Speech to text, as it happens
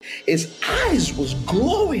His eyes was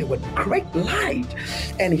glowing with great light.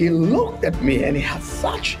 And he looked at me and he had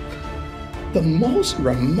such the most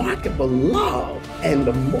remarkable love and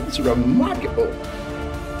the most remarkable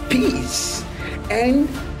peace and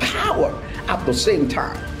power at the same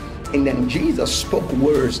time. And then Jesus spoke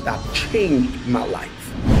words that changed my life.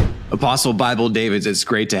 Apostle Bible Davids, it's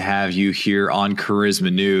great to have you here on Charisma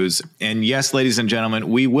News. And yes, ladies and gentlemen,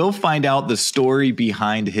 we will find out the story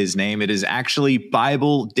behind his name. It is actually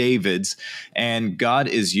Bible Davids, and God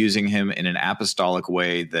is using him in an apostolic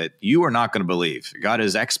way that you are not going to believe. God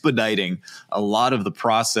is expediting a lot of the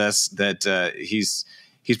process that he's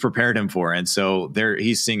prepared him for. And so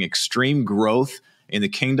he's seeing extreme growth in the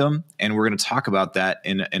kingdom, and we're going to talk about that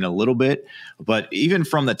in a little bit. But even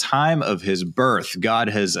from the time of his birth, God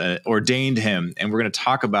has ordained him, and we're going to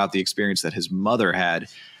talk about the experience that his mother had,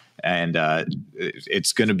 and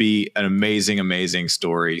it's going to be an amazing, amazing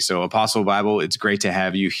story. So, Apostle Bible, it's great to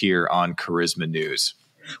have you here on Charisma News.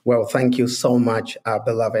 Well, thank you so much,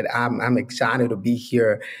 beloved. I'm excited to be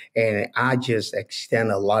here, and I just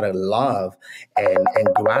extend a lot of love and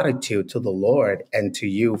gratitude to the Lord and to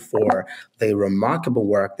you for the remarkable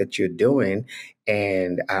work that you're doing.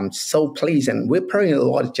 And I'm so pleased, and we're praying the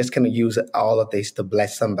Lord is just going to use all of this to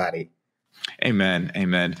bless somebody. Amen.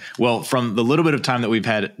 Amen. Well, from the little bit of time that we've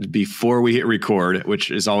had before we hit record, which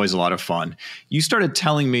is always a lot of fun, you started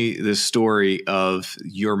telling me the story of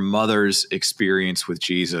your mother's experience with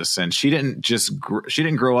Jesus. And she didn't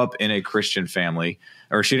grow up in a Christian family,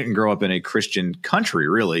 or she didn't grow up in a Christian country,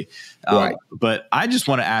 really. Right. But I just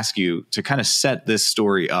want to ask you to kind of set this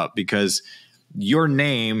story up, because your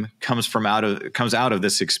name comes out of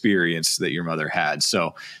this experience that your mother had.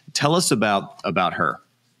 So tell us about her.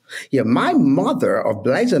 Yeah, my mother of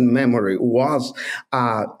blessed memory was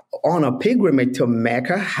on a pilgrimage to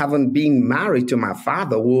Mecca, having been married to my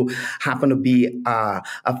father, who happened to be a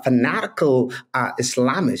fanatical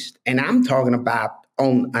Islamist. And I'm talking about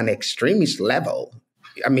on an extremist level.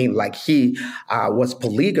 I mean, like he was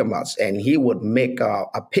polygamous, and he would make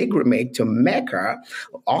a pilgrimage to Mecca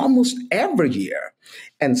almost every year.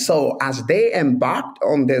 And so as they embarked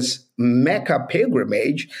on this Mecca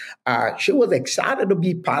pilgrimage, she was excited to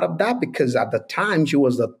be part of that, because at the time she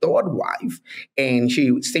was the third wife, and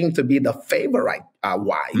she seemed to be the favorite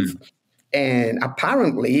wife. And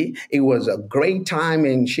apparently it was a great time,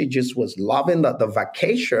 and she just was loving the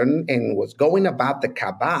vacation and was going about the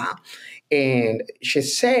Kaaba. And she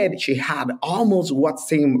said she had almost what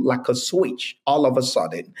seemed like a switch all of a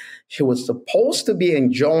sudden. She was supposed to be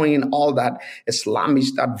enjoying all that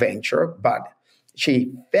Islamist adventure, but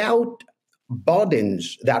she felt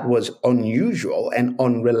burdens that was unusual and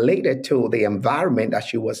unrelated to the environment that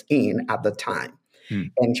she was in at the time.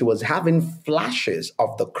 And she was having flashes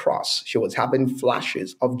of the cross. She was having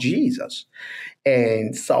flashes of Jesus.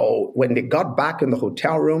 And so when they got back in the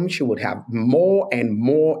hotel room, she would have more and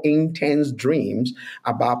more intense dreams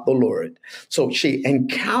about the Lord. So she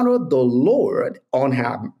encountered the Lord on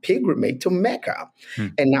her pilgrimage to Mecca.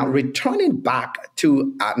 And now returning back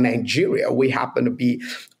to Nigeria, we happen to be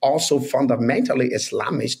also fundamentally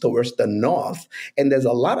Islamist towards the north. And there's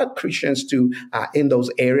a lot of Christians too in those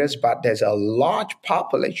areas, but there's a large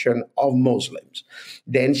population of Muslims.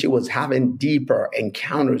 Then she was having deeper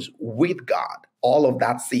encounters with God all of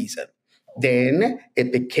that season. Then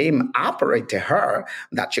it became apparent to her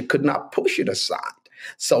that she could not push it aside.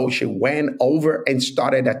 So she went over and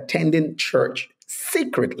started attending church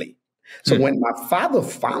secretly. So when my father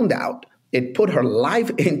found out, it put her life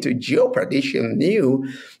into jeopardy. She knew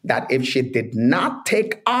that if she did not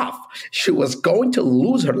take off, she was going to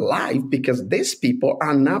lose her life, because these people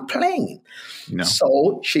are not playing. No.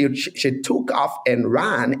 So she took off and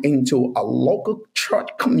ran into a local church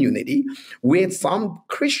community where some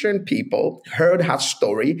Christian people heard her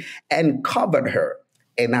story and covered her.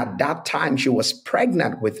 And at that time, she was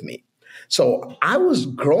pregnant with me. So I was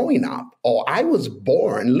growing up, or I was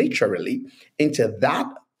born literally into that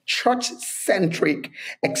church-centric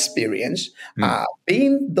experience,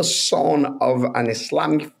 being the son of an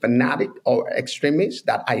Islamic fanatic or extremist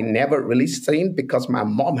that I never really seen, because my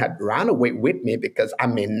mom had run away with me, because I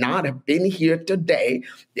may not have been here today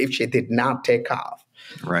if she did not take off.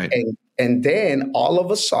 Right. And then all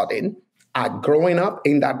of a sudden, growing up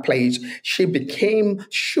in that place, she became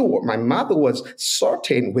sure, my mother was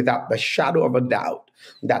certain without the shadow of a doubt,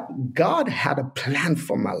 that God had a plan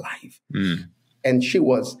for my life. And she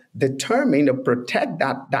was determined to protect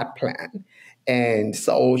that plan. And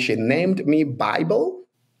so she named me Bible.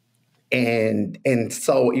 And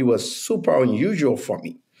so it was super unusual for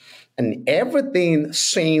me. And everything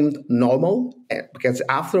seemed normal because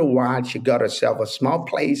after a while, she got herself a small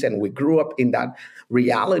place and we grew up in that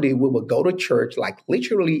reality. We would go to church like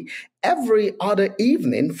literally every other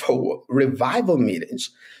evening for revival meetings.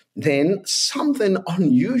 Then something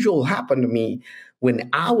unusual happened to me when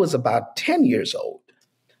I was about 10 years old.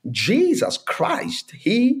 Jesus Christ,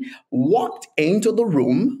 he walked into the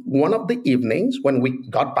room one of the evenings when we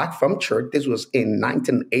got back from church. This was in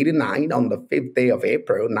 1989, on the 5th day of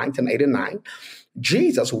April, 1989.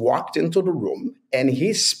 Jesus walked into the room and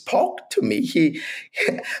he spoke to me.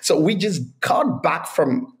 So we just got back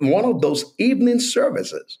from one of those evening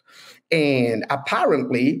services. And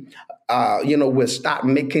apparently, we'll start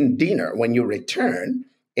making dinner when you return.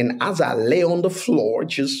 And as I lay on the floor,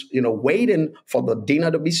 just waiting for the dinner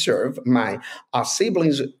to be served, my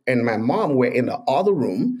siblings and my mom were in the other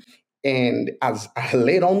room. And as I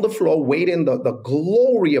laid on the floor, waiting the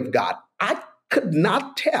glory of God, I could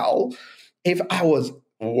not tell if I was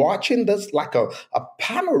watching this like a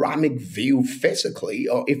panoramic view physically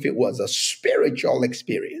or if it was a spiritual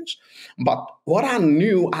experience. But what I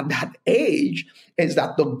knew at that age is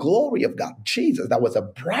that the glory of God, Jesus, that was a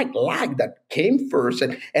bright light that came first.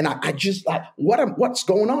 And I just like, what's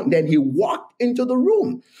going on? Then he walked into the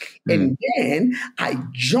room. And then I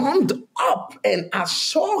jumped up and I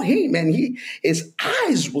saw him and his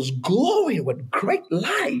eyes was glowing with great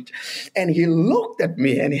light. And he looked at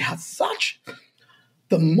me and he had such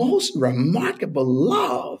the most remarkable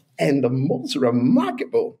love and the most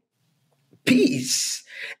remarkable peace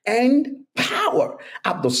and power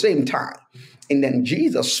at the same time. And then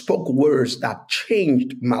Jesus spoke words that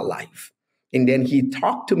changed my life. And then he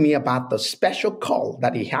talked to me about the special call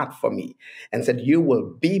that he had for me and said, you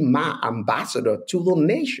will be my ambassador to the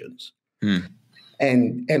nations.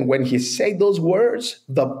 And when he said those words,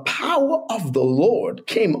 the power of the Lord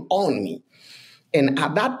came on me. And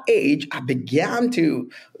at that age, I began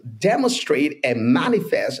to demonstrate and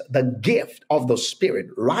manifest the gift of the Spirit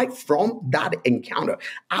right from that encounter.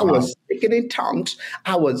 I was speaking in tongues,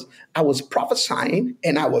 I was prophesying,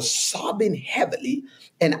 and I was sobbing heavily,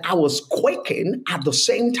 and I was quaking at the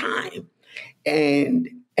same time. And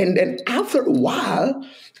then after a while,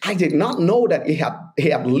 I did not know that he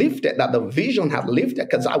had lifted, that the vision had lifted,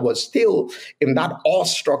 because I was still in that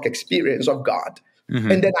awestruck experience of God.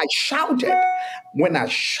 And then I shouted. When I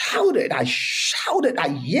shouted, I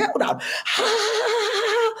yelled out,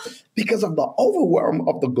 because of the overwhelm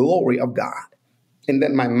of the glory of God. And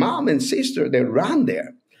then my mom and sister, they ran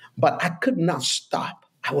there, but I could not stop.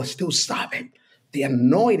 I was still sobbing. The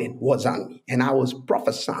anointing was on me, and I was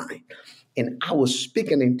prophesying, and I was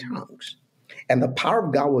speaking in tongues, and the power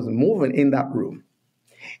of God was moving in that room.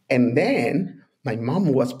 And then my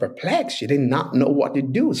mom was perplexed. She did not know what to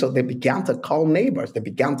do. So they began to call neighbors. They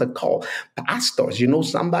began to call pastors.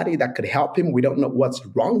 Somebody that could help him. We don't know what's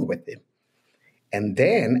wrong with him. And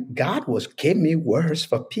then God was giving me words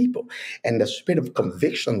for people. And the spirit of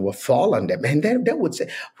conviction will fall on them. And they would say,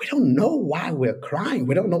 we don't know why we're crying.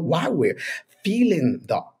 We don't know why we're feeling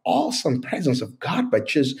the awesome presence of God. But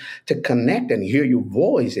just to connect and hear your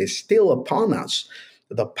voice is still upon us,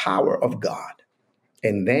 the power of God.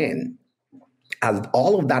 And then as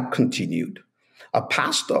all of that continued, a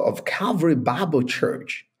pastor of Calvary Bible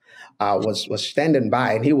Church was standing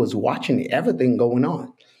by, and he was watching everything going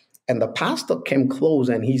on. And the pastor came close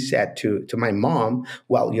and he said to my mom,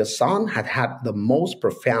 well, your son had the most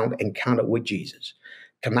profound encounter with Jesus.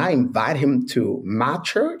 Can I invite him to my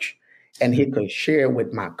church and he could share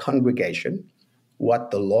with my congregation what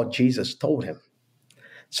the Lord Jesus told him?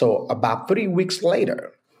 So about 3 weeks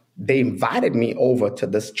later, they invited me over to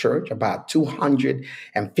this church. About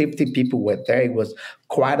 250 people were there. It was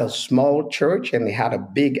quite a small church, and they had a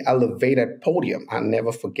big elevated podium. I'll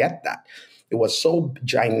never forget that. It was so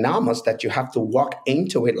ginormous that you have to walk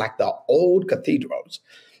into it like the old cathedrals.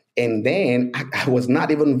 And then I was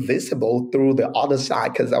not even visible through the other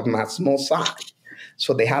side because of my small size.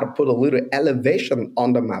 So they had to put a little elevation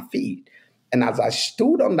under my feet. And as I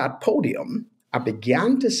stood on that podium, I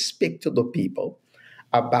began to speak to the people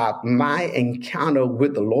about my encounter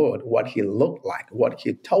with the Lord, what he looked like, what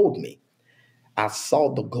he told me. I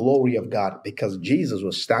saw the glory of God because Jesus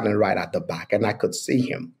was standing right at the back and I could see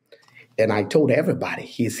him. And I told everybody,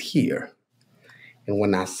 he's here. And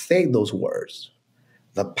when I say those words,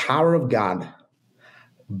 the power of God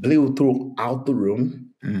blew throughout the room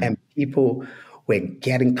and people were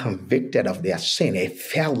getting convicted of their sin. It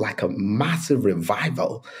felt like a massive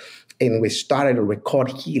revival. And we started to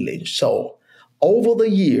record healing. So over the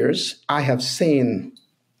years, I have seen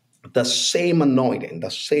the same anointing,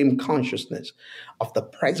 the same consciousness of the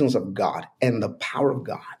presence of God and the power of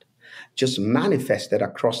God. just manifested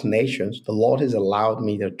across nations. The Lord has allowed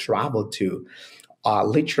me to travel to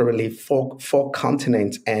literally four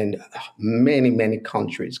continents and many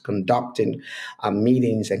countries, conducting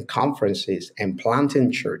meetings and conferences and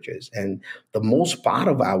planting churches. And the most part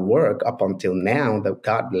of our work up until now that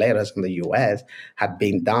God led us in the U.S. had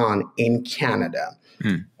been done in Canada.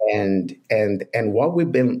 And what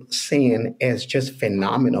we've been seeing is just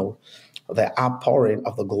phenomenal, the outpouring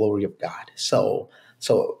of the glory of God. So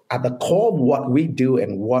at the core of what we do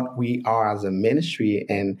and what we are as a ministry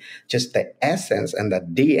and just the essence and the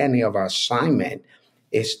DNA of our assignment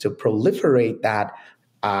is to proliferate that,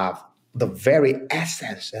 the very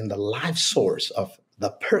essence and the life source of the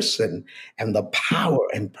person and the power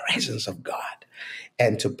and presence of God,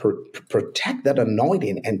 and to protect that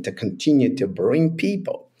anointing and to continue to bring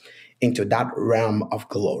people into that realm of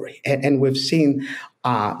glory. And we've seen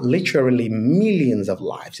literally millions of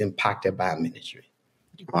lives impacted by our ministry.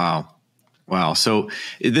 Wow. So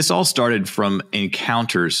this all started from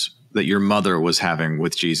encounters that your mother was having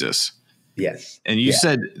with Jesus. Yes. And you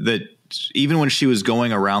said that even when she was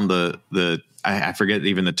going around I forget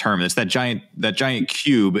even the term, it's that giant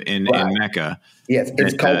cube in Mecca. Yes,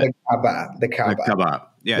 it's called the Kaaba. The Kaaba.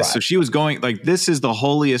 Yeah. Right. So she was going like, this is the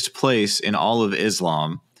holiest place in all of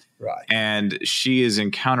Islam. Right. And she is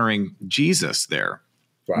encountering Jesus there.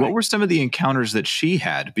 Right. What were some of the encounters that she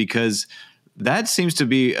had? Because that seems to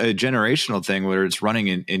be a generational thing where it's running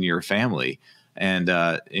in your family. And,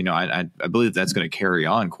 I believe that's going to carry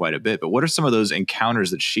on quite a bit. But what are some of those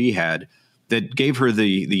encounters that she had that gave her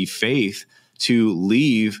the faith to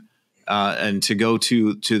leave and to go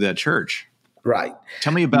to that church? Right.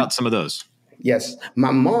 Tell me about some of those. Yes.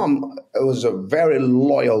 My mom was a very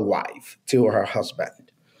loyal wife to her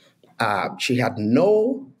husband. She had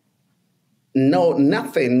no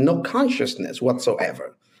consciousness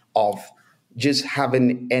whatsoever of just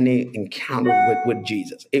having any encounter with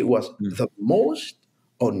Jesus. It was the most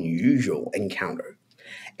unusual encounter.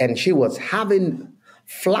 And she was having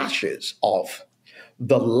flashes of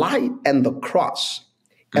the light and the cross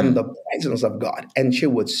and the presence of God. And she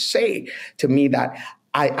would say to me that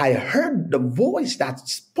I heard the voice that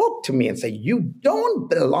spoke to me and say, "You don't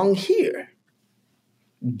belong here.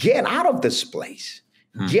 Get out of this place.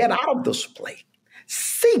 Get out of this place.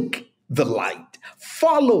 Seek the light.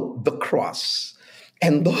 Follow the cross."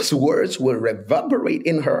 And those words would reverberate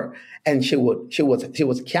in her, and she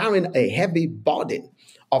was carrying a heavy burden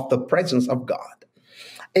of the presence of God.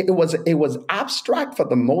 It was abstract for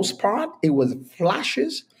the most part. It was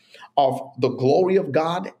flashes of the glory of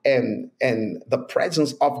God and the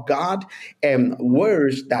presence of God, and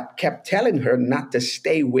words that kept telling her not to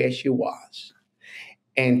stay where she was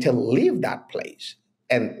and to leave that place.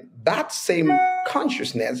 And that same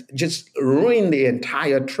consciousness just ruined the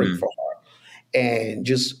entire trip for her. And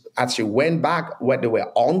just as she went back, when they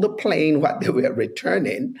were on the plane, when they were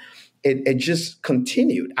returning, it just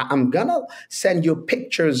continued. I'm going to send you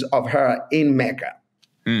pictures of her in Mecca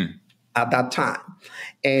at that time.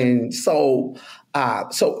 And so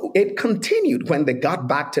it continued when they got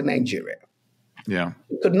back to Nigeria. Yeah.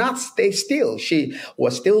 She could not stay still. She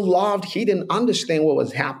was still loved. He didn't understand what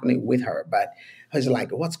was happening with her, but he was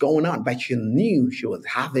like, what's going on? But she knew she was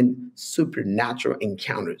having supernatural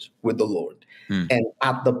encounters with the Lord. And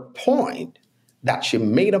at the point that she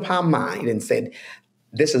made up her mind and said,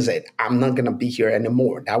 this is it, I'm not going to be here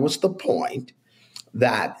anymore. That was the point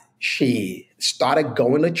that she started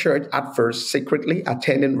going to church at first, secretly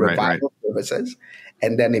attending revival services.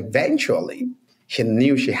 And then eventually she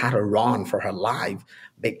knew she had to run for her life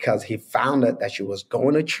because he found out that she was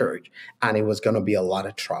going to church and it was going to be a lot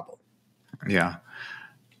of trouble. Yeah.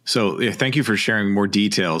 So thank you for sharing more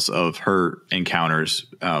details of her encounters.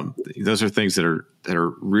 Those are things that are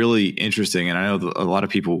really interesting. And I know a lot of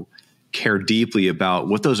people care deeply about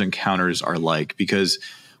what those encounters are like, because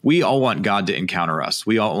we all want God to encounter us.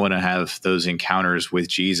 We all want to have those encounters with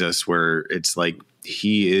Jesus where it's like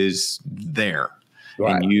he is there.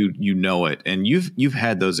 Right. And you know it. And you've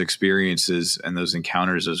had those experiences and those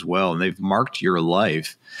encounters as well. And they've marked your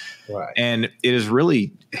life. Right. And it has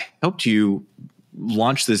really helped you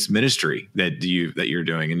launch this ministry that you're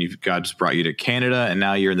doing. And God's brought you to Canada, and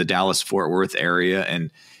now you're in the Dallas-Fort Worth area.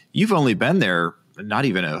 And you've only been there not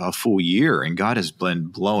even a full year, and God has been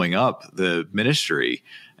blowing up the ministry,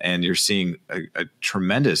 and you're seeing a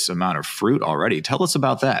tremendous amount of fruit already. Tell us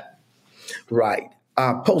about that. Right.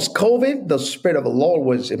 Post-COVID, the Spirit of the Lord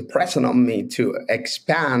was impressing on me to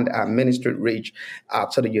expand our ministry reach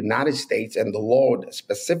to the United States. And the Lord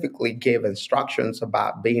specifically gave instructions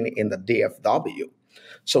about being in the DFW.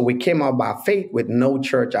 So we came out by faith with no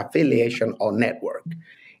church affiliation or network.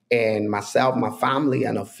 and myself, my family,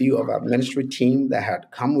 and a few of our ministry team that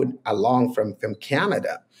had come along from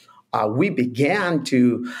Canada, we began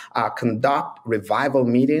to conduct revival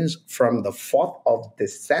meetings from the 4th of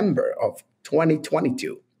December of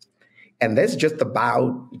 2022. And that's just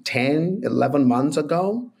about 10, 11 months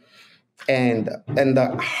ago. And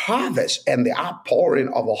the harvest and the outpouring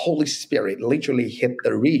of the Holy Spirit literally hit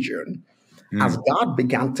the region as God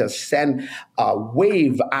began to send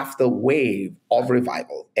wave after wave of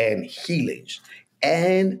revival and healings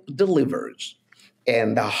and deliverance.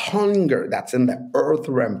 And the hunger that's in the earth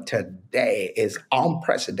realm today is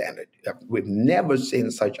unprecedented. We've never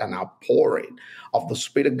seen such an outpouring of the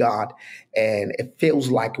Spirit of God. And it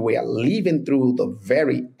feels like we are living through the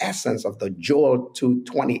very essence of the Joel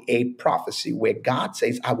 2:28 prophecy, where God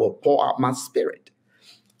says, I will pour out my Spirit.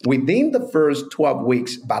 Within the first 12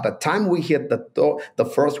 weeks, by the time we hit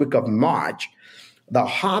the first week of March, the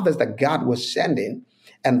harvest that God was sending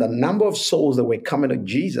and the number of souls that were coming to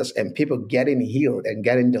Jesus and people getting healed and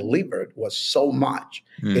getting delivered was so much.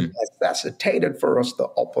 It necessitated for us to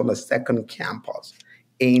open a second campus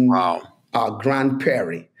in Grand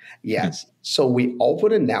Prairie. Yes. So we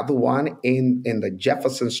opened another one in the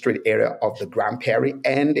Jefferson Street area of the Grand Prairie,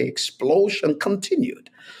 and the explosion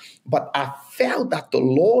continued. But I felt that the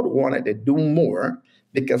Lord wanted to do more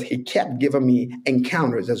because he kept giving me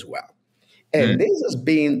encounters as well. And this has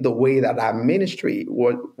been the way that our ministry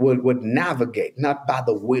would navigate, not by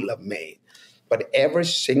the will of man, but every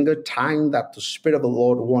single time that the Spirit of the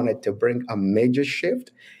Lord wanted to bring a major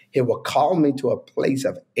shift, he would call me to a place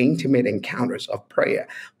of intimate encounters of prayer,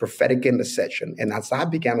 prophetic intercession. And as I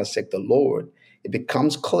began to seek the Lord, it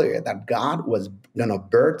becomes clear that God was going to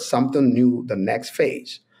birth something new the next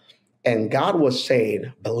phase. And God was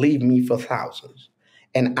saying, believe me for thousands.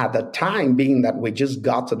 And at the time, being that we just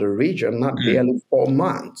got to the region, not barely 4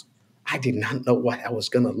 months, I did not know what that was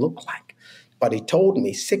going to look like. But he told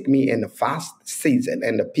me, seek me in the fast season.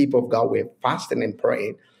 And the people of God were fasting and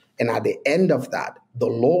praying. And at the end of that, the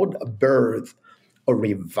Lord birthed a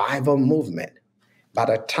revival movement. By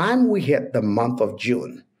the time we hit the month of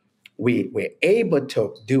June, we were able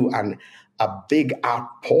to do a big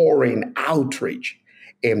outpouring outreach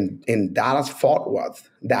in Dallas, Fort Worth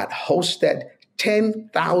that hosted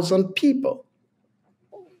 10,000 people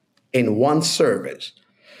in one service.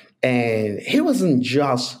 And it wasn't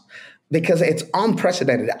just because it's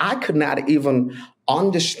unprecedented. I could not even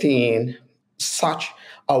understand such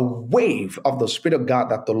a wave of the Spirit of God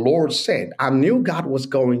that the Lord said. I knew God was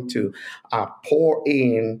going to pour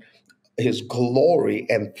in his glory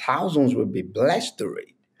and thousands would be blessed through it.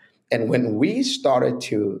 And when we started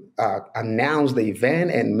to announce the event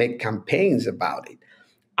and make campaigns about it,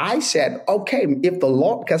 I said, okay, if the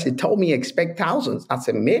Lord, because he told me expect thousands, I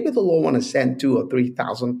said, maybe the Lord want to send 2,000 or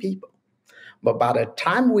 3,000 people. But by the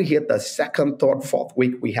time we hit the second, third, fourth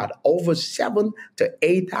week, we had over 7,000 to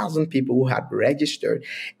 8,000 people who had registered,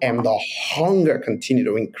 and the hunger continued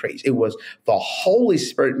to increase. It was the Holy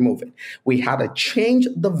Spirit moving. We had to change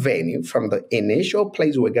the venue from the initial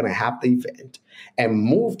place we we're going to have the event and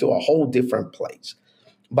move to a whole different place.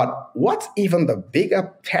 But what's even the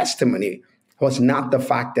bigger testimony was not the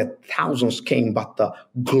fact that thousands came, but the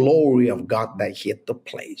glory of God that hit the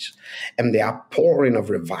place and the outpouring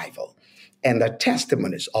of revival. And the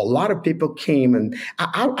testimonies, a lot of people came. And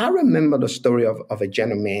I remember the story of a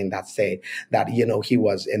gentleman that said that, he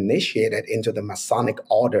was initiated into the Masonic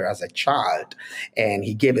order as a child. And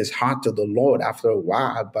he gave his heart to the Lord after a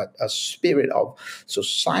while. But a spirit of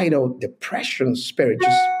societal depression spirit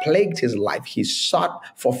just plagued his life. He sought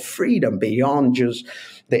for freedom beyond just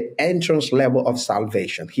the entrance level of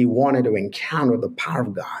salvation. He wanted to encounter the power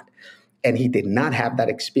of God. And he did not have that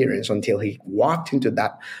experience until he walked into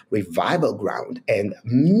that revival ground, and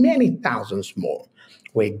many thousands more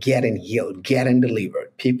were getting healed, getting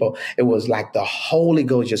delivered. People, it was like the Holy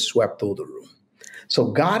Ghost just swept through the room.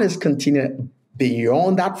 So God has continued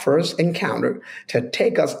beyond that first encounter to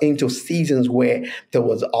take us into seasons where there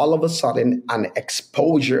was all of a sudden an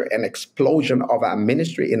exposure and explosion of our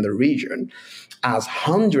ministry in the region, as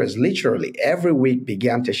hundreds literally every week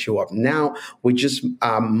began to show up. Now we just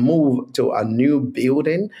moved to a new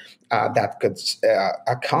building that could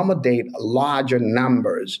accommodate larger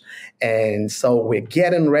numbers. And so we're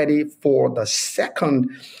getting ready for the second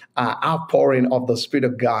outpouring of the Spirit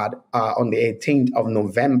of God on the 18th of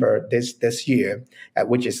November this year,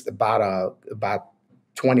 which is about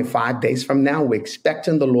 25 days from now, we're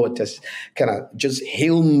expecting the Lord to kind of just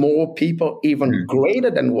heal more people, even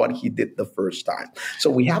greater than what he did the first time. So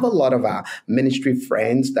we have a lot of our ministry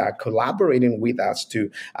friends that are collaborating with us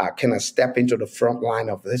to kind of step into the front line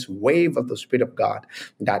of this wave of the Spirit of God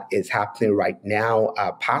that is happening right now.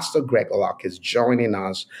 Pastor Greg Locke is joining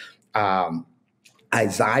us.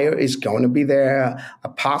 Isaiah is going to be there.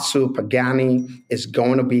 Apostle Pagani is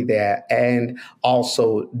going to be there. And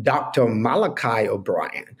also Dr. Malachi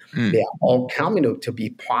O'Brien. They are all coming to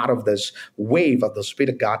be part of this wave of the Spirit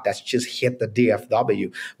of God that's just hit the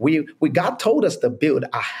DFW. God told us to build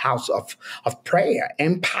a house of prayer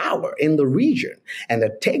and power in the region and to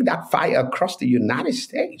take that fire across the United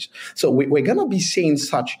States. So we're going to be seeing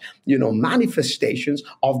such, manifestations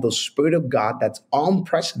of the Spirit of God that's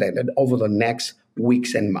unprecedented over the next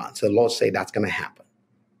weeks and months. The Lord say that's going to happen.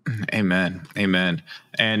 Amen. Amen.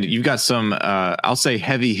 And you've got some, I'll say,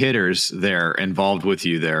 heavy hitters there involved with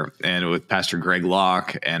you there, and with Pastor Greg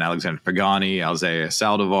Locke and Alexander Pagani, Isaiah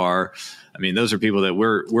Saldivar. I mean, those are people that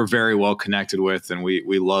we're very well connected with, and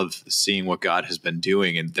we love seeing what God has been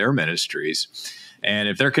doing in their ministries. And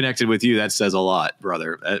if they're connected with you, that says a lot,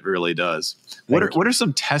 brother. It really does. What are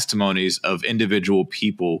some testimonies of individual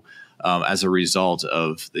people as a result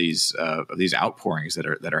of these outpourings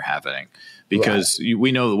that are happening? Because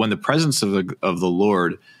we know that when the presence of the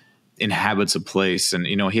Lord inhabits a place, and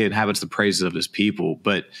he inhabits the praises of his people,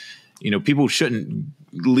 but people shouldn't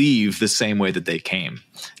leave the same way that they came.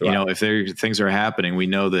 Right. If things are happening, we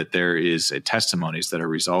know that there is testimonies that are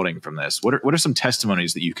resulting from this. What are some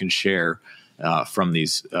testimonies that you can share from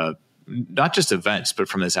these, not just events, but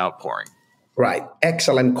from this outpouring? Right.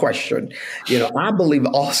 Excellent question. I believe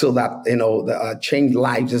also that, the changed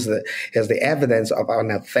lives is the evidence of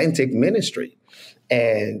an authentic ministry.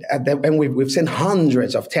 And we've seen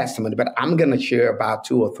hundreds of testimonies, but I'm going to share about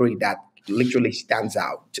 2 or 3 that literally stands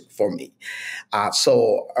out for me.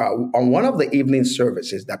 So on one of the evening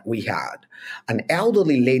services that we had, an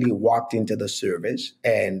elderly lady walked into the service,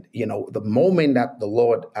 and, the moment that the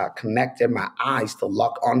Lord connected my eyes to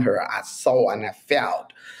lock on her, I saw and I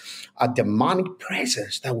felt a demonic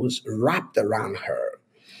presence that was wrapped around her.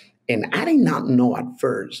 And I did not know at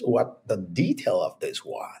first what the detail of this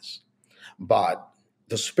was. But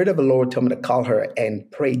the Spirit of the Lord told me to call her and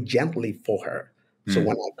pray gently for her. So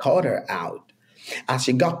when I called her out, as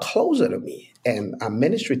she got closer to me, and our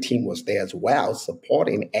ministry team was there as well,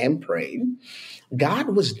 supporting and praying,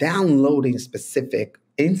 God was downloading specific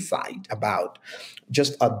insight about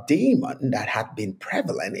just a demon that had been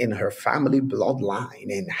prevalent in her family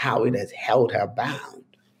bloodline and how it has held her bound.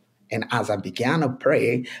 And as I began to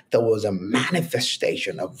pray, there was a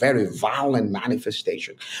manifestation, a very violent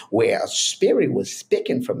manifestation, where a spirit was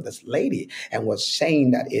speaking from this lady and was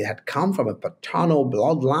saying that it had come from a paternal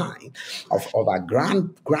bloodline of our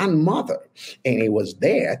grandmother. And it was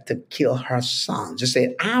there to kill her son. Just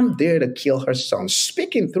say, I'm there to kill her son,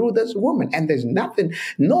 speaking through this woman. And there's nothing,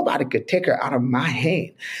 nobody could take her out of my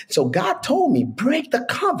hand. So God told me, break the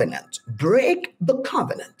covenant, break the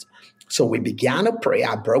covenant. So we began to pray.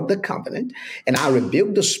 I broke the covenant and I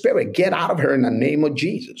rebuked the spirit. Get out of her in the name of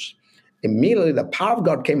Jesus. Immediately, the power of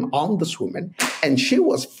God came on this woman and she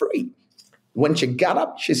was free. When she got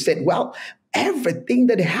up, she said, well, everything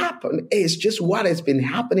that happened is just what has been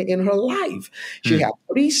happening in her life. She had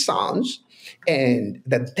 3 sons and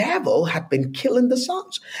the devil had been killing the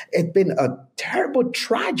sons. It's been a terrible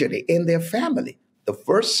tragedy in their family. The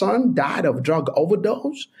first son died of drug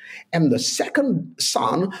overdose, and the second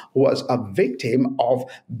son was a victim of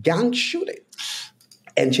gang shooting.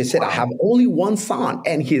 And she said, I have only one son,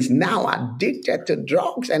 and he's now addicted to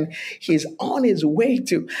drugs, and he's on his way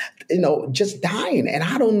to, just dying. And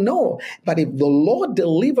I don't know, but if the Lord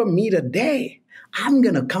deliver me today, I'm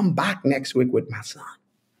going to come back next week with my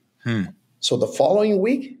son. So the following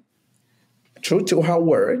week, true to her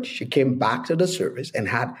word, she came back to the service and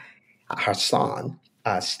had her son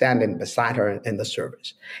standing beside her in the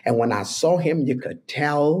service. And when I saw him, you could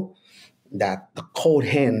tell that the cold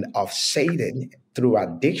hand of Satan through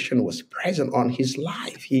addiction was present on his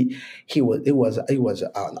life. It was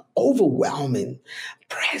an overwhelming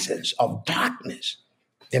presence of darkness.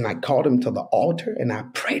 Then I called him to the altar and I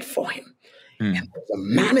prayed for him. And there was a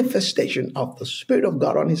manifestation of the Spirit of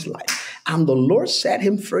God on his life. And the Lord set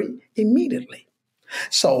him free immediately.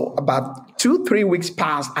 So about 2-3 weeks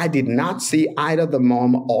passed. I did not see either the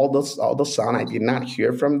mom or the son. I did not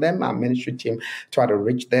hear from them. Our ministry team tried to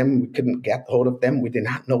reach them. We couldn't get hold of them. We did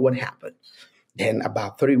not know what happened. Then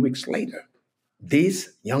about 3 weeks later,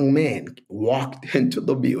 this young man walked into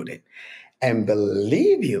the building. And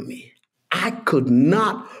believe you me, I could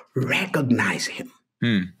not recognize him.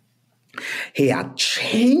 He had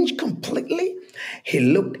changed completely. He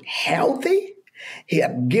looked healthy. He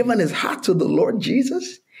had given his heart to the Lord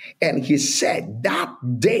Jesus. And he said that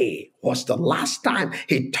day was the last time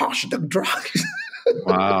he touched the drugs.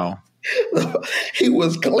 Wow. He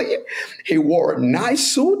was clean. He wore a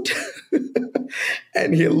nice suit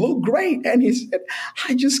and he looked great. And he said,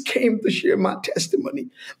 I just came to share my testimony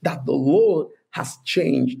that the Lord has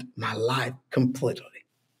changed my life completely.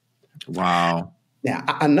 Wow. Now,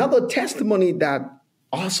 another testimony that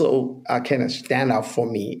also kind of stand out for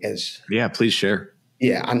me is, Yeah, please share.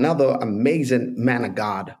 another amazing man of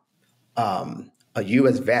God, a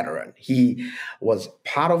U.S. veteran. He was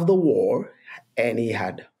part of the war and he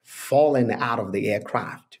had fallen out of the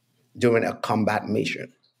aircraft during a combat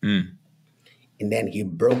mission. Mm. And then he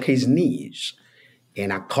broke his knees.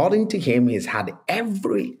 And according to him, he's had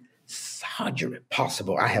every surgery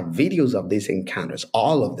possible. I have videos of these encounters,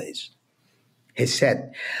 all of this. He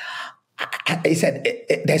said,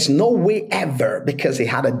 there's no way ever, because he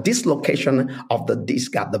had a dislocation of the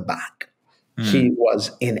disc at the back. He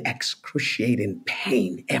was in excruciating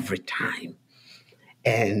pain every time.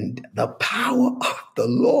 And the power of the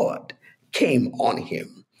Lord came on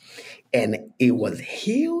him. And he was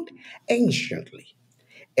healed instantly.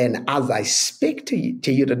 And as I speak to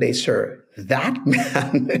you today, sir, that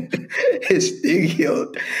man is still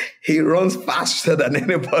healed. He runs faster than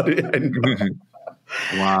anybody I know.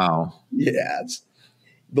 Wow. Yes.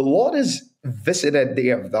 The Lord has visited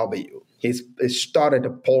DFW. He's started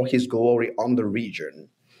to pour his glory on the region.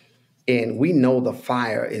 And we know the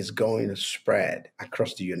fire is going to spread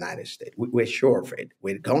across the United States. We're sure of it.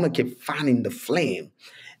 We're going to keep fanning the flame,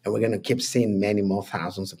 and we're going to keep seeing many more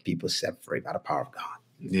thousands of people set free by the power of God.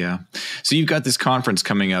 Yeah. So you've got this conference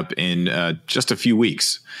coming up in just a few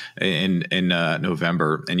weeks in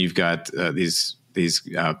November, and you've got these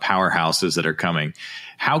powerhouses that are coming.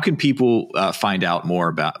 How can people find out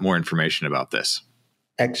more information about this?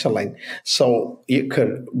 Excellent. So you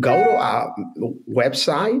could go to our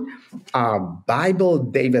website,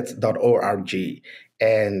 BibleDavids.org,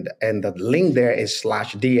 and the link there is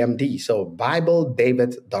 /DMD. So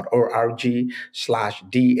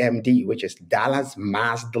BibleDavids.org/DMD, which is Dallas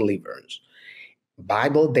Mass Deliverance.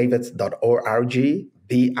 BibleDavids.org,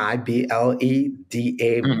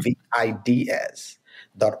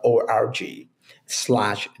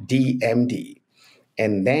 BibleDavids.org/DMD.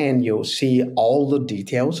 And then you'll see all the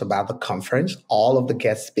details about the conference, all of the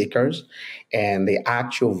guest speakers, and the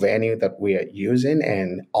actual venue that we are using,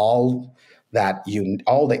 and all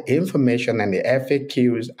the information and the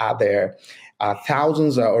FAQs are there.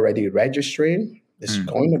 Thousands are already registering. It's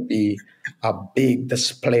going to be a big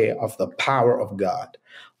display of the power of God.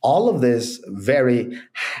 All of this very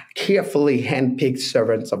carefully handpicked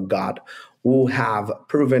servants of God who have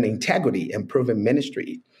proven integrity and proven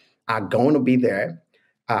ministry are going to be there.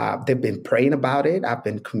 They've been praying about it. I've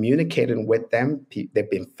been communicating with them. They've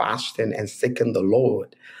been fasting and seeking the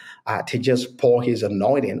Lord to just pour his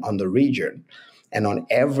anointing on the region and on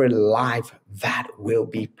every life that will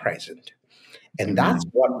be present. And that's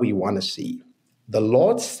what we want to see. The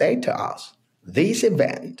Lord said to us, this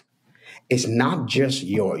event is not just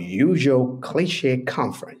your usual cliche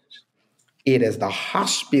conference. It is the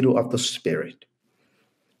hospital of the Spirit.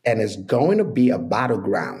 And it's going to be a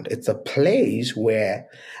battleground. It's a place where,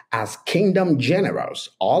 as kingdom generals,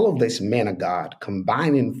 all of these men of God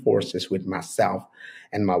combining forces with myself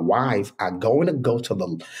and my wife are going to go to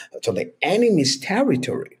the enemy's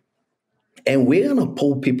territory. And we're going to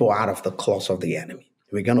pull people out of the claws of the enemy.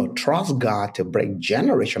 We're going to trust God to break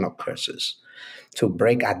generational curses, to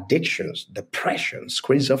break addictions, depression,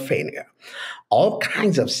 schizophrenia, all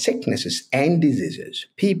kinds of sicknesses and diseases.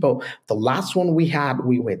 People, the last one we had,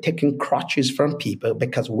 we were taking crutches from people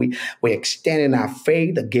because we were extending our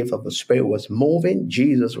faith. The gift of the Spirit was moving.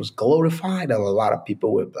 Jesus was glorified, and a lot of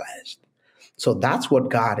people were blessed. So that's what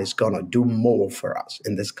God is going to do more for us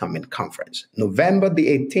in this coming conference. November the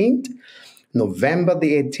 18th,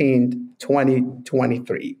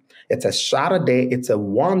 2023. It's a Saturday. It's a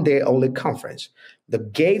one-day only conference. The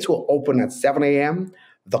gates will open at 7 a.m.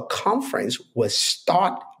 The conference will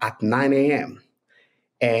start at 9 a.m.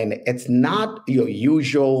 And it's not your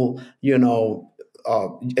usual,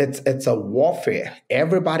 it's a warfare.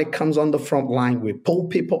 Everybody comes on the front line. We pull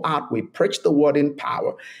people out. We preach the word in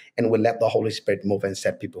power, and we let the Holy Spirit move and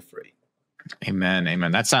set people free. Amen.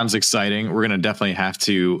 Amen. That sounds exciting. We're going to definitely have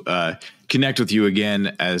to connect with you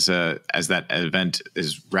again as that event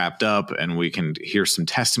is wrapped up, and we can hear some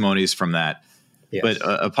testimonies from that. Yes.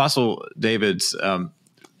 But Apostle Davids,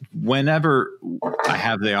 whenever I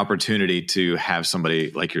have the opportunity to have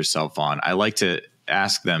somebody like yourself on, I like to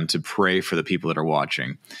ask them to pray for the people that are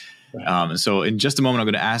watching. And so in just a moment, I'm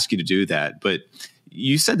going to ask you to do that. But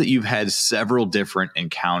you said that you've had several different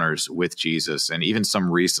encounters with Jesus and even some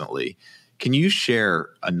recently. Can you share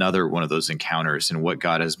another one of those encounters and what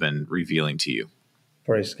God has been revealing to you?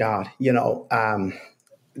 Praise God.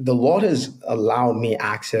 The Lord has allowed me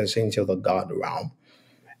access into the God realm.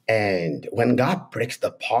 And when God breaks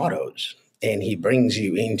the portals and he brings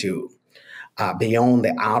you into beyond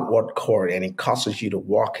the outward court and he causes you to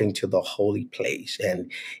walk into the holy place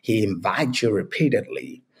and he invites you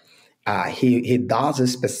repeatedly, he does it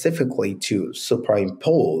specifically to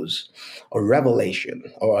superimpose a revelation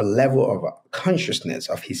or a level of consciousness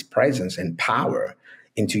of his presence and power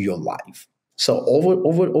into your life. So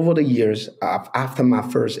over the years, after my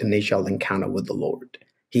first initial encounter with the Lord,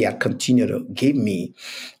 he had continued to give me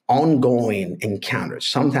ongoing encounters.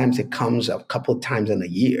 Sometimes it comes a couple of times in a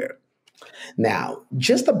year. Now,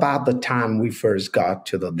 just about the time we first got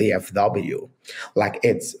to the DFW, like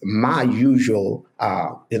it's my usual,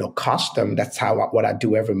 custom. That's what I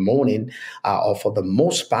do every morning, or for the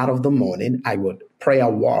most part of the morning. I would pray a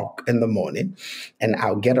walk in the morning, and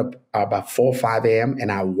I'll get up about 4 or 5 a.m.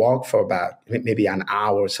 and I walk for about maybe an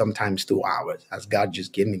hour, sometimes 2 hours, as God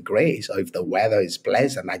just give me grace. Or if the weather is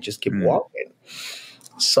pleasant, I just keep walking.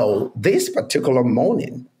 So this particular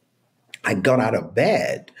morning, I got out of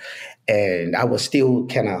bed. And I was still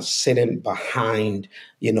kind of sitting behind,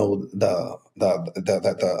 the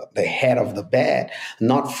head of the bed,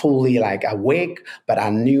 not fully like awake, but I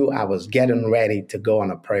knew I was getting ready to go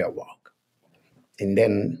on a prayer walk. And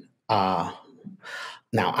then now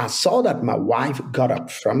I saw that my wife got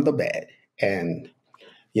up from the bed and,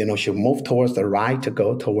 she moved towards the right to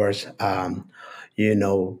go towards, the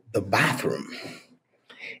bathroom.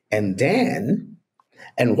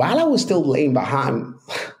 And while I was still laying behind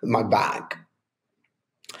my back,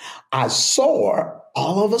 I saw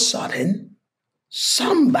all of a sudden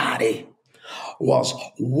somebody was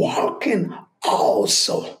walking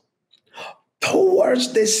also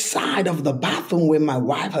towards this side of the bathroom where my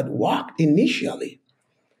wife had walked initially.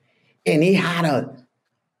 And he had a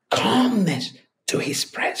calmness to his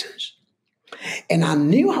presence. And I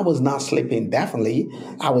knew I was not sleeping, definitely.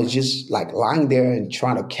 I was just like lying there and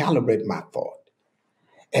trying to calibrate my thought.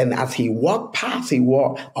 And as he walked past, he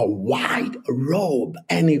wore a white robe,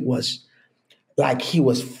 and it was like he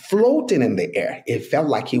was floating in the air. It felt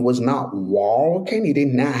like he was not walking. He did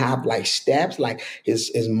not have like steps. Like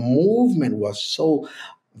his movement was so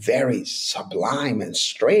very sublime and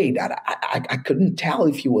straight that I couldn't tell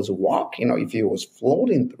if he was walking or if he was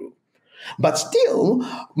floating through. But still,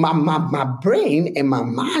 my brain and my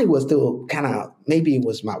mind was still kind of, maybe it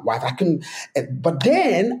was my wife. I couldn't. But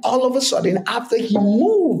then all of a sudden, after he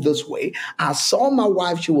moved this way, I saw my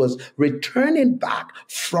wife. She was returning back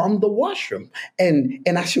from the washroom. And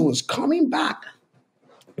as she was coming back,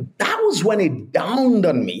 that was when it dawned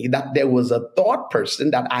on me that there was a third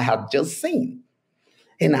person that I had just seen.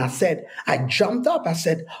 And I jumped up. I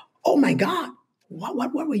said, oh my God.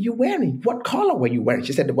 What were you wearing? What color were you wearing?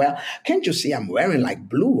 She said, well, can't you see I'm wearing like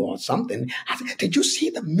blue or something? I said, did you see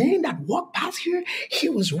the man that walked past here? He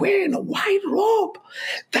was wearing a white robe.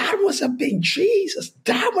 That was a big Jesus.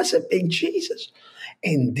 That was a big Jesus.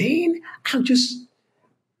 And then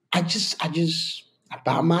I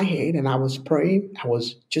bowed my head and I was praying. I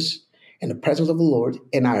was just in the presence of the Lord.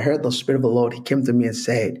 And I heard the Spirit of the Lord. He came to me and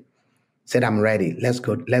said, I'm ready. Let's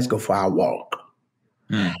go for our walk.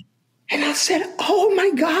 Mm. And I said, oh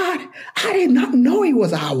my God, I did not know it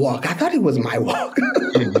was our walk. I thought it was my walk.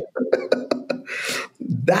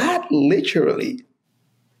 That literally,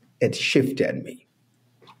 it shifted me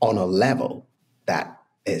on a level that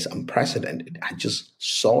is unprecedented. I just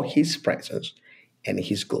saw his presence and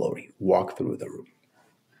his glory walk through the room.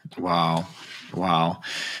 Wow.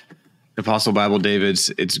 Apostle Bible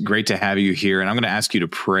Davids, it's great to have you here. And I'm going to ask you to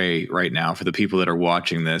pray right now for the people that are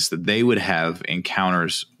watching this, that they would have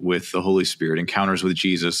encounters with the Holy Spirit, encounters with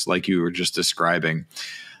Jesus, like you were just describing,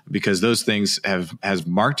 because those things has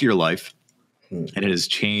marked your life and it has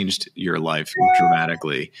changed your life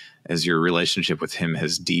dramatically as your relationship with him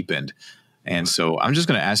has deepened. And so I'm just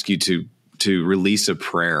going to ask you to release a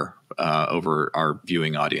prayer over our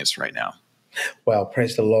viewing audience right now. Well,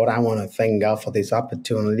 praise the Lord. I want to thank God for this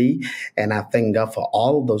opportunity. And I thank God for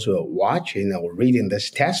all of those who are watching or reading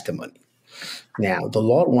this testimony. Now, the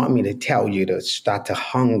Lord wants me to tell you to start to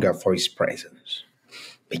hunger for his presence.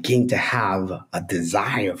 Begin to have a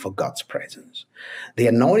desire for God's presence. The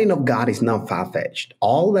anointing of God is not far-fetched.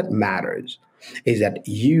 All that matters is that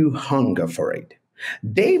you hunger for it.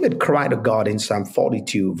 David cried to God in Psalm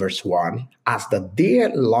 42, verse 1, as the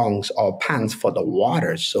deer longs or pants for the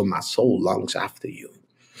water, so my soul longs after you.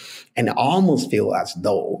 And I almost feel as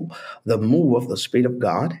though the move of the Spirit of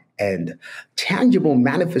God and tangible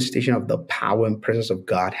manifestation of the power and presence of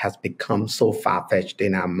God has become so far-fetched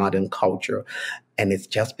in our modern culture. And it's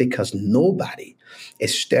just because nobody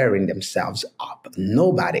is stirring themselves up.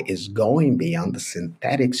 Nobody is going beyond the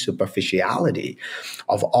synthetic superficiality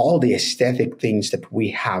of all the aesthetic things that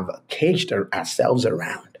we have caged ourselves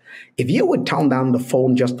around. If you would turn down the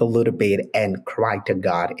phone just a little bit and cry to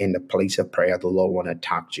God in the place of prayer, the Lord want to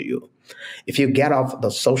talk to you. If you get off the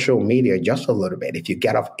social media just a little bit, if you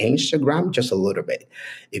get off Instagram just a little bit,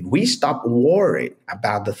 if we stop worrying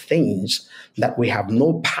about the things that we have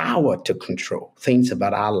no power to control, things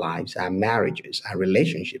about our lives, our marriages, our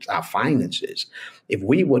relationships, our finances, if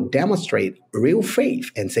we would demonstrate real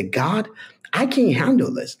faith and say, God, I can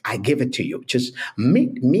handle this. I give it to you. Just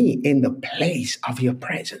meet me in the place of your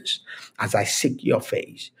presence as I seek your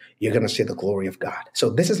face. You're going to see the glory of God. So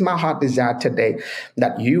this is my heart desire today,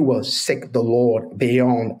 that you will seek the Lord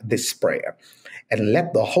beyond this prayer and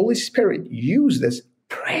let the Holy Spirit use this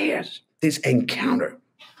prayers, this encounter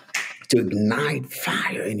to ignite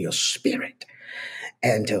fire in your spirit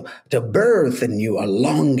and to birth in you a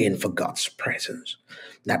longing for God's presence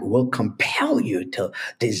that will compel you to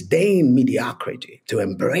disdain mediocrity, to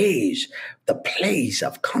embrace the place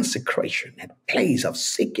of consecration and place of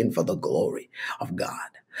seeking for the glory of God.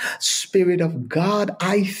 Spirit of God,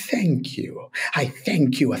 I thank you. I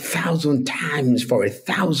thank you 1,000 times for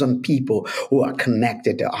 1,000 people who are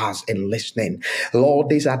connected to us and listening. Lord,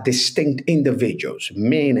 these are distinct individuals,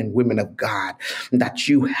 men and women of God, that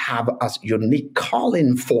you have a unique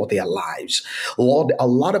calling for their lives. Lord, a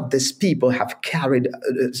lot of these people have carried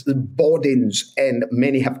burdens, and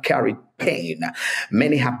many have carried pain.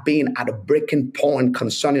 Many have been at a breaking point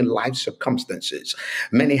concerning life circumstances.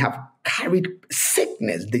 Many have carried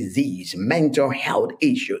sickness, disease, mental health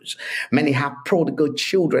issues. Many have prodigal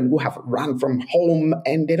children who have run from home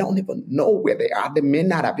and they don't even know where they are. They may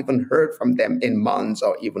not have even heard from them in months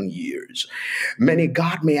or even years. Many,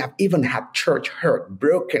 God, may have even had church hurt,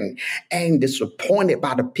 broken, and disappointed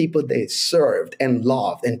by the people they served and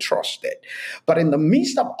loved and trusted. But in the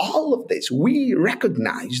midst of all of this, we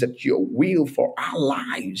recognize that your will for our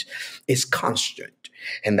lives is constant.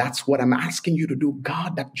 And that's what I'm asking you to do,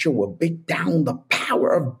 God, that you will break down the power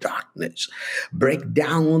of darkness, break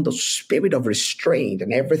down the spirit of restraint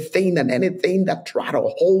and everything and anything that try to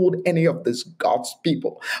hold any of this God's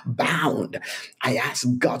people bound. I ask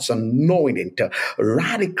God's anointing to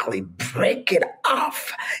radically break it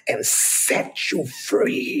off and set you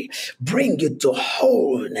free, bring you to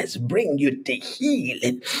wholeness, bring you to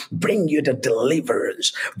healing, bring you to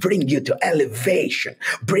deliverance, bring you to elevation,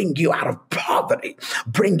 bring you out of poverty,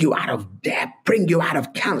 bring you out of death, bring you out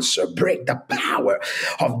of cancer, break the power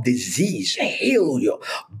of disease, heal your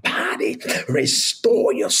body,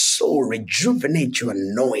 restore your soul, rejuvenate your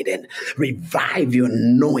anointing, revive your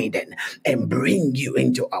anointing, and bring you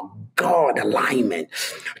into a God alignment.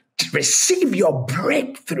 Receive your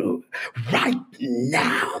breakthrough right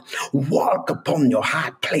now. Walk upon your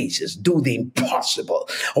high places. Do the impossible.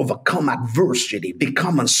 Overcome adversity.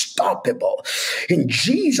 Become unstoppable. In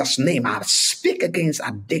Jesus' name, I speak against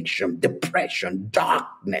addiction, depression,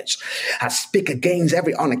 darkness. I speak against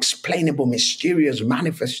every unexplainable, mysterious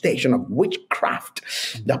manifestation of witchcraft,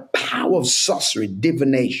 the power of sorcery,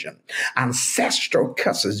 divination, ancestral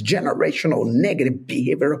curses, generational negative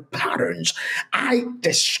behavioral patterns. I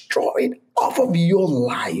destroy it off of your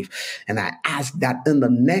life. And I ask that in the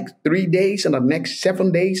next 3 days, in the next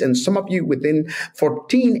 7 days, and some of you within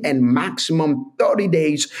 14 and maximum 30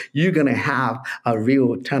 days, you're going to have a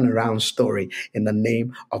real turnaround story in the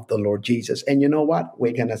name of the Lord Jesus. And you know what?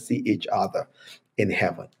 We're going to see each other in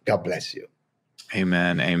heaven. God bless you.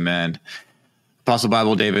 Amen. Amen. Apostle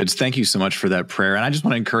Bible Davids, thank you so much for that prayer. And I just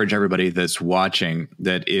want to encourage everybody that's watching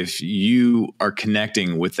that if you are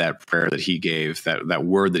connecting with that prayer that he gave, that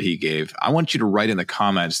word that he gave, I want you to write in the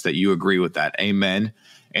comments that you agree with that. Amen.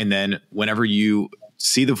 And then whenever you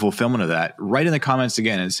see the fulfillment of that, write in the comments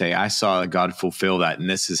again and say, I saw God fulfill that, and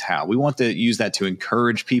this is how. We want to use that to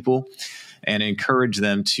encourage people and encourage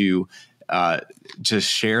them to just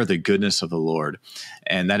share the goodness of the Lord.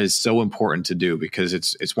 And that is so important to do, because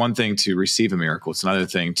it's one thing to receive a miracle. It's another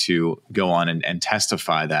thing to go on and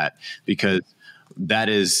testify that, because that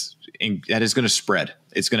is going to spread.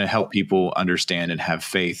 It's going to help people understand and have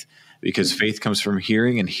faith, because faith comes from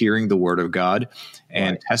hearing, and hearing the word of God,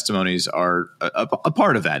 and right. Testimonies are a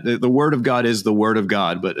part of that. The word of God is the word of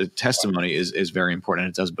God, but a testimony is very important,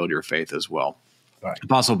 and it does build your faith as well. Bye.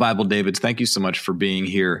 Apostle Bible Davids, thank you so much for being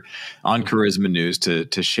here on Charisma News to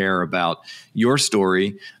share about your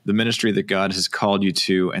story, the ministry that God has called you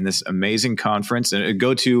to, and this amazing conference. And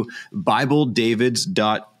go to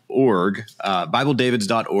BibleDavids.org,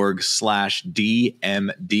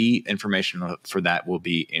 BibleDavids.org/DMD. Information for that will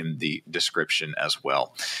be in the description as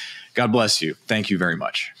well. God bless you. Thank you very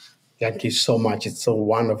much. Thank you so much. It's so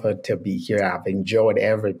wonderful to be here. I've enjoyed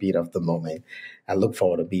every bit of the moment. I look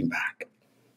forward to being back.